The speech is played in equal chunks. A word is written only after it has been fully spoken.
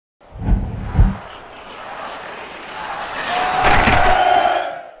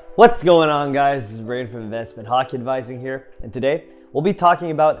What's going on, guys? This is Brandon from Advancement Hockey Advising here, and today we'll be talking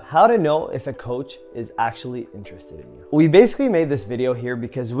about how to know if a coach is actually interested in you. We basically made this video here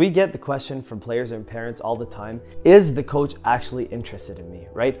because we get the question from players and parents all the time, is the coach actually interested in me,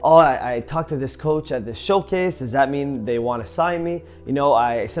 right? Oh, I talked to this coach at this showcase. Does that mean they want to sign me? You know,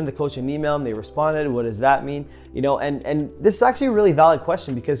 I sent the coach an email and they responded. What does that mean? You know, and this is actually a really valid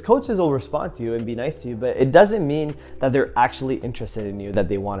question because coaches will respond to you and be nice to you, but it doesn't mean that they're actually interested in you, that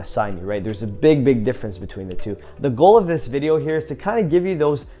they want to sign you, right? There's a big difference between the two. The goal of this video here is to kind of give you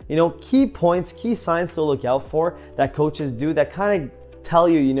those, key points, key signs to look out for that coaches do that kind of tell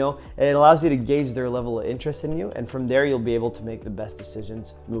you, it allows you to gauge their level of interest in you, and from there you'll be able to make the best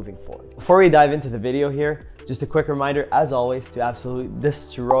decisions moving forward. Before we dive into the video here, just a quick reminder, as always, to absolutely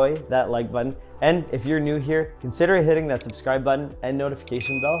destroy that like button. And if you're new here, consider hitting that subscribe button and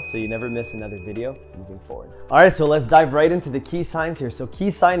notification bell so you never miss another video moving forward. All right, so let's dive right into the key signs here. So key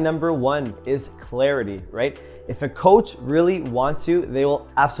sign number one is clarity, right? If a coach really wants you, they will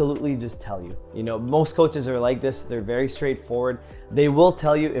absolutely just tell you. Most coaches are like this. They're very straightforward. They will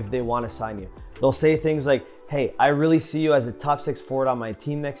tell you if they want to sign you. They'll say things like, hey, I really see you as a top 6 forward on my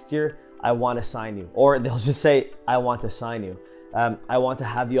team next year. I want to sign you. Or they'll just say, I want to sign you. I want to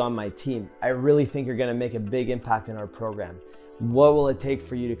have you on my team. I really think you're going to make a big impact in our program. What will it take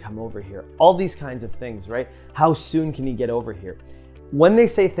for you to come over here? All these kinds of things, right? How soon can you get over here? When they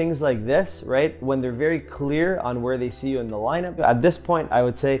say things like this, right, when they're very clear on where they see you in the lineup, at this point, I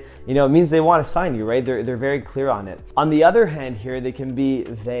would say, it means they want to sign you, right? They're very clear on it. On the other hand here, they can be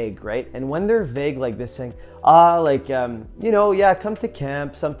vague, right? And when they're vague like this, saying, yeah, come to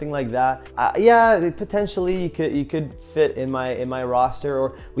camp, something like that. Yeah, potentially you could fit in my roster,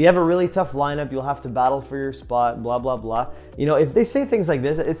 or we have a really tough lineup. You'll have to battle for your spot, blah, blah, blah. If they say things like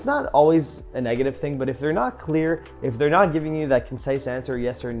this, it's not always a negative thing, but if they're not clear, if they're not giving you that concise answer,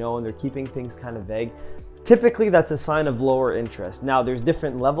 yes or no, and they're keeping things kind of vague, typically that's a sign of lower interest. Now, there's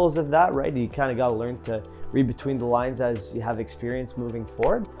different levels of that, right? You kind of got to learn to read between the lines as you have experience moving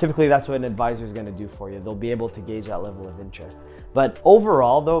forward. Typically, that's what an advisor is going to do for you. They'll be able to gauge that level of interest. But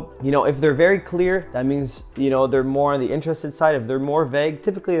overall, though, if they're very clear, that means, they're more on the interested side. If they're more vague,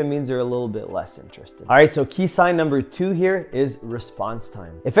 typically that means they're a little bit less interested. All right, so key sign number 2 here is response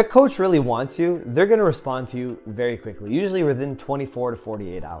time. If a coach really wants you, they're going to respond to you very quickly, usually within 24 to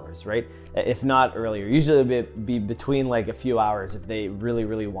 48 hours, right? If not earlier. Usually it'll be between like a few hours if they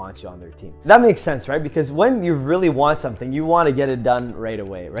really want you on their team. That makes sense, right? Because when you really want something, you want to get it done right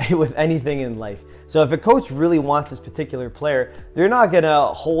away, right? With anything in life. So if a coach really wants this particular player, they're not going to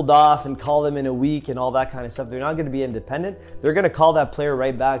hold off and call them in a week and all that kind of stuff. They're not going to be independent. They're going to call that player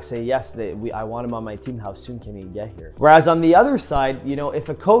right back, say, yes, I want him on my team. How soon can he get here? Whereas on the other side, if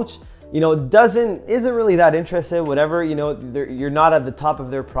a coach isn't really that interested, whatever, you're not at the top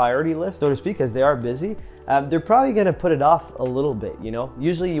of their priority list, so to speak, because they are busy, they're probably going to put it off a little bit,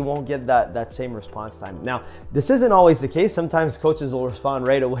 Usually you won't get that same response time. Now, this isn't always the case. Sometimes coaches will respond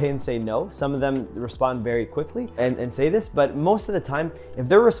right away and say no. Some of them respond very quickly and say this, but most of the time, if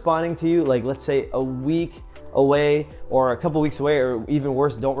they're responding to you, like let's say a week away or a couple weeks away, or even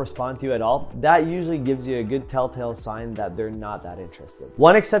worse, don't respond to you at all, that usually gives you a good telltale sign that they're not that interested.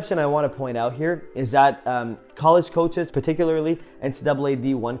 One exception I want to point out here is that college coaches, particularly NCAA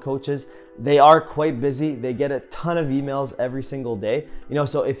D1 coaches, they are quite busy. They get a ton of emails every single day.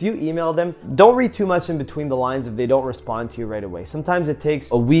 So if you email them, don't read too much in between the lines if they don't respond to you right away. Sometimes it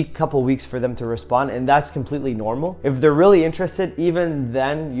takes a week, couple weeks for them to respond, and that's completely normal. If they're really interested, even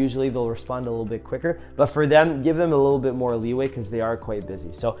then, usually they'll respond a little bit quicker. But for them, give them a little bit more leeway because they are quite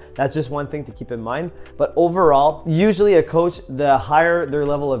busy. So that's just one thing to keep in mind. But overall, usually a coach, the higher their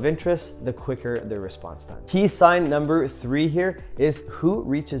level of interest, the quicker their response time. Key sign number 3 here is who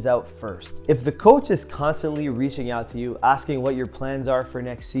reaches out first. If the coach is constantly reaching out to you, asking what your plans are for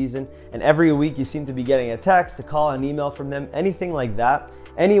next season, and every week you seem to be getting a text, a call, an email from them, anything like that,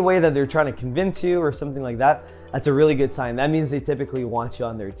 any way that they're trying to convince you or something like that, that's a really good sign. That means they typically want you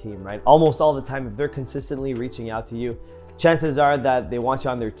on their team, right? Almost all the time, if they're consistently reaching out to you, chances are that they want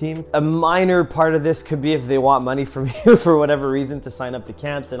you on their team. A minor part of this could be if they want money from you for whatever reason to sign up to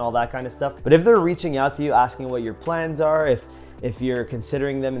camps and all that kind of stuff. But if they're reaching out to you, asking what your plans are, if you're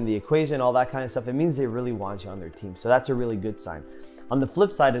considering them in the equation, all that kind of stuff, it means they really want you on their team. So that's a really good sign. On the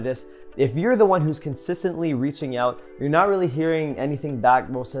flip side of this, if you're the one who's consistently reaching out, you're not really hearing anything back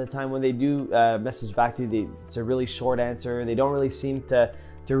most of the time. When they do message back to you, it's a really short answer. They don't really seem to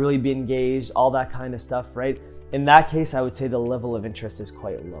to really be engaged, all that kind of stuff, right? In that case, I would say the level of interest is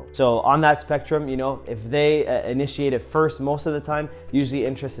quite low. So on that spectrum, you know, if they initiate it first, most of the time, usually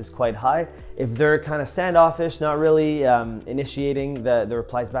interest is quite high. If they're kind of standoffish, not really initiating the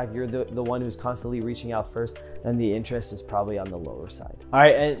replies back, you're the one who's constantly reaching out first, then the interest is probably on the lower side. All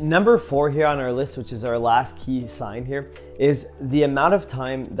right, and number 4 here on our list, which is our last key sign here, is the amount of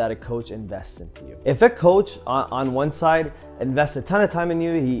time that a coach invests into you. If a coach on one side invests a ton of time in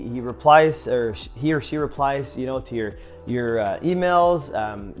you, he replies, or he or she replies, you know, to your emails,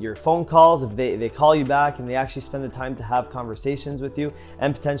 your phone calls, if they call you back and they actually spend the time to have conversations with you,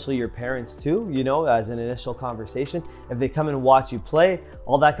 and potentially your parents too, you know, as an initial conversation, if they come and watch you play,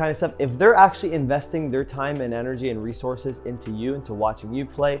 all that kind of stuff, if they're actually investing their time and energy and resources into you, into watching you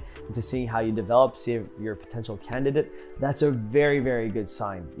play, into seeing how you develop, see if you're a potential candidate, that's a very, very good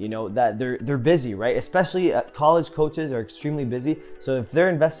sign, you know, that they're busy, right? Especially college coaches are extremely busy. So if they're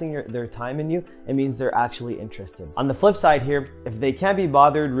investing their time in you, it means they're actually interested. On the flip side here, if they can't be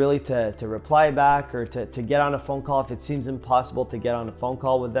bothered really to reply back or to get on a phone call, if it seems impossible to get on a phone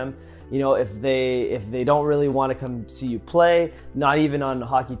call with them, you know, if they don't really want to come see you play, not even on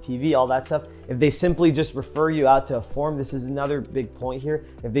hockey TV, all that stuff, if they simply just refer you out to a form, this is another big point here.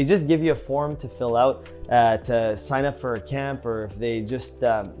 If they just give you a form to fill out to sign up for a camp, or if they just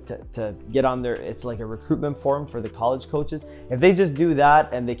to get on their, it's like a recruitment form for the college coaches, if they just do that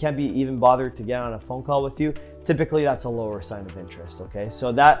and they can't be even bothered to get on a phone call with you, typically that's a lower sign of interest, okay?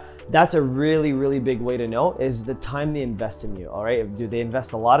 So that's a really, really big way to know is the time they invest in you, all right? Do they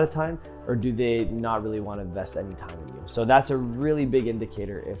invest a lot of time, or do they not really want to invest any time in you? So that's a really big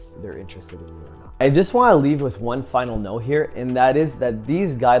indicator if they're interested in you or not. I just want to leave with one final note here, and that is that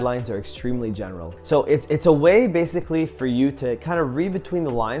these guidelines are extremely general. So it's a way basically for you to kind of read between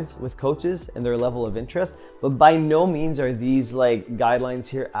the lines with coaches and their level of interest, but by no means are these like guidelines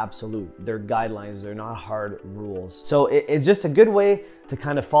here absolute. They're guidelines, they're not hard rules. So it's just a good way to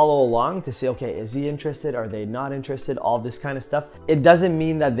kind of follow along to say, okay, is he interested? Are they not interested? All this kind of stuff. It doesn't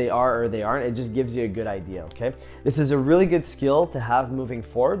mean that they are or they aren't. It just gives you a good idea, okay? This is a really good skill to have moving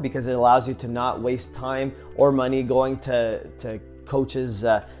forward because it allows you to not waste time or money going to coaches'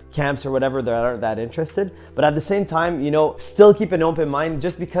 camps or whatever that aren't that interested. But at the same time, you know, still keep an open mind.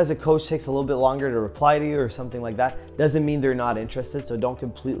 Just because a coach takes a little bit longer to reply to you or something like that doesn't mean they're not interested. So don't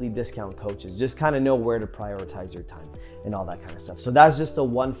completely discount coaches. Just kind of know where to prioritize your time and all that kind of stuff. So that's just the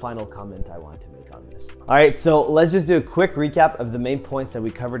one final comment I wanted to make on this. All right, so let's just do a quick recap of the main points that we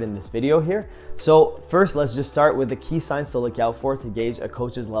covered in this video here. So first, let's just start with the key signs to look out for to gauge a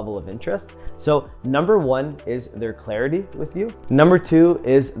coach's level of interest. So number 1 is their clarity with you. Number 2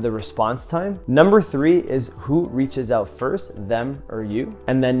 is the response time. Number 3 is who reaches out first, them or you.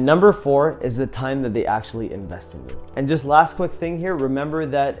 And then number 4 is the time that they actually invest in you. And just last quick thing here, remember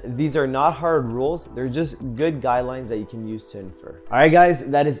that these are not hard rules. They're just good guidelines that you can use to infer. All right, guys,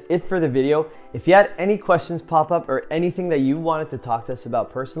 that is it for the video. If you had any questions pop up or anything that you wanted to talk to us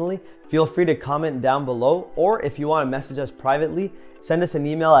about personally, feel free to comment down below, or if you want to message us privately, send us an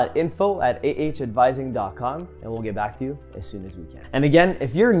email at info@ahadvising.com and we'll get back to you as soon as we can. And again,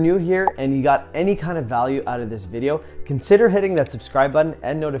 if you're new here and you got any kind of value out of this video, consider hitting that subscribe button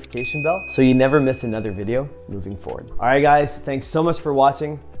and notification bell so you never miss another video moving forward. All right, guys, thanks so much for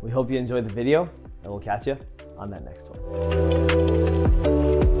watching. We hope you enjoyed the video and we'll catch you on that next one.